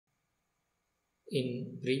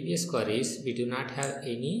In previous queries, we do not have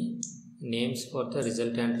any names for the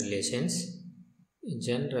resultant relations. In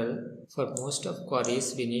general, for most of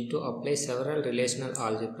queries, we need to apply several relational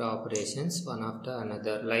algebra operations one after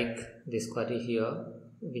another. Like this query here,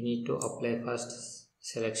 we need to apply first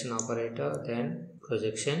selection operator, then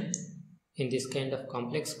projection. In this kind of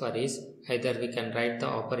complex queries, either we can write the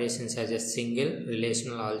operations as a single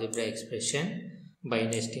relational algebra expression by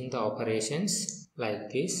nesting the operations like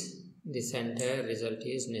this. This entire result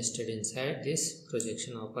is nested inside this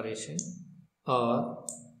projection operation, or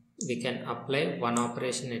we can apply one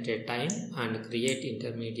operation at a time and create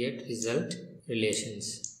intermediate result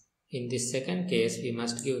relations. In this second case, we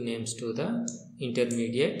must give names to the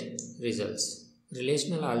intermediate results.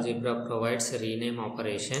 Relational algebra provides a rename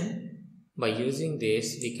operation. By using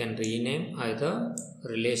this, we can rename either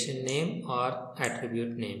relation name or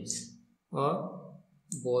attribute names, or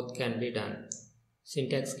both can be done.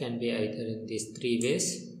 Syntax can be either in these three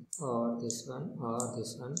ways, or this one or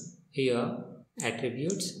this one. Here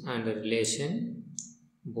attributes and relation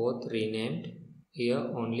both renamed. Here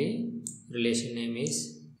only relation name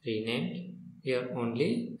is renamed. Here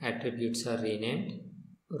only attributes are renamed.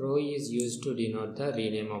 Row is used to denote the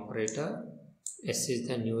rename operator. S is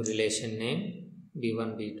the new relation name.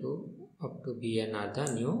 B1, B2 up to Bn are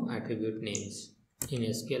the new attribute names. In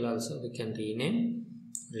SQL also we can rename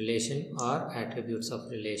relation or attributes of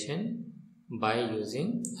relation by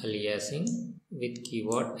using aliasing with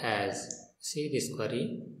keyword as. See this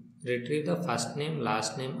query. Retrieve the first name,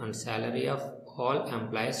 last name and salary of all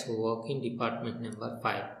employees who work in department number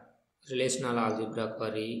 5. Relational algebra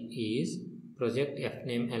query is project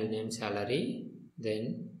fname, lname, salary,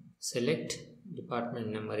 then select department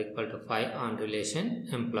number equal to 5 on relation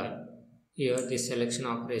employee. Here this selection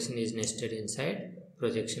operation is nested inside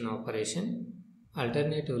projection operation.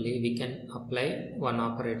 Alternatively, we can apply one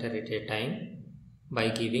operator at a time by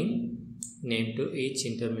giving name to each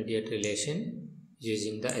intermediate relation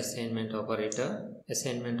using the assignment operator.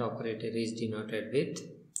 Assignment operator is denoted with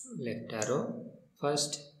left arrow.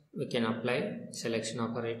 First, we can apply selection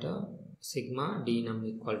operator sigma dnum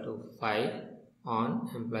equal to 5 on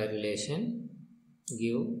employee relation.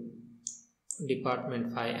 Give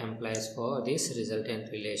department 5 employees for this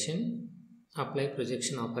resultant relation. Apply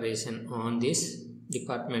projection operation on this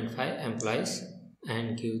department 5 employees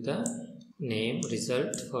and give the name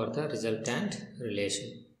result for the resultant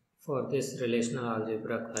relation. For this relational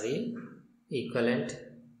algebra query, equivalent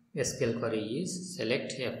SQL query is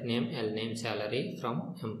select fname, lname, salary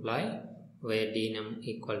from employee where dnum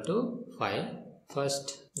equal to 5.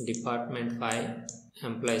 First department 5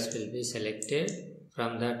 employees will be selected.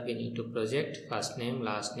 From that we need to project first name,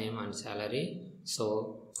 last name and salary.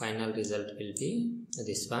 So final result will be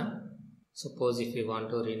this one. Suppose if we want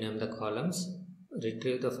to rename the columns,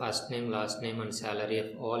 retrieve the first name, last name and salary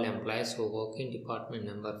of all employees who work in department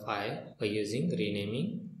number 5 by using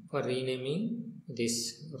renaming. For renaming,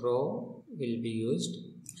 this row will be used.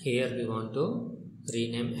 Here we want to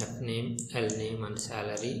rename fname, lname and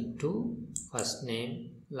salary to first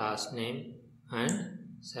name, last name and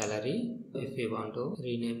salary. If we want to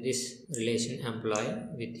rename this relation employee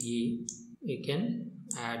with E, we can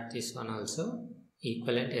add this one also.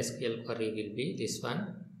 Equivalent SQL query will be this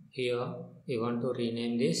one. Here we want to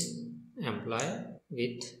rename this employee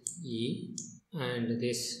with E and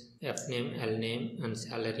this fname, lname and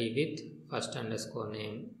salary with first underscore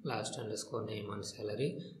name, last underscore name and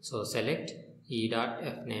salary. So select E dot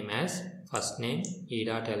fname as first name, E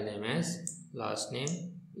dot lname as last name,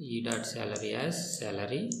 E dot salary as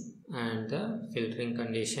salary, and the filtering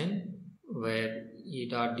condition where E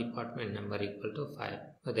dot department number equal to 5.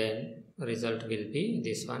 Then result will be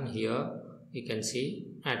this one. Here you can see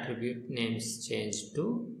attribute names changed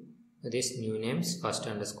to this new names, first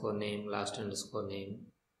underscore name, last underscore name,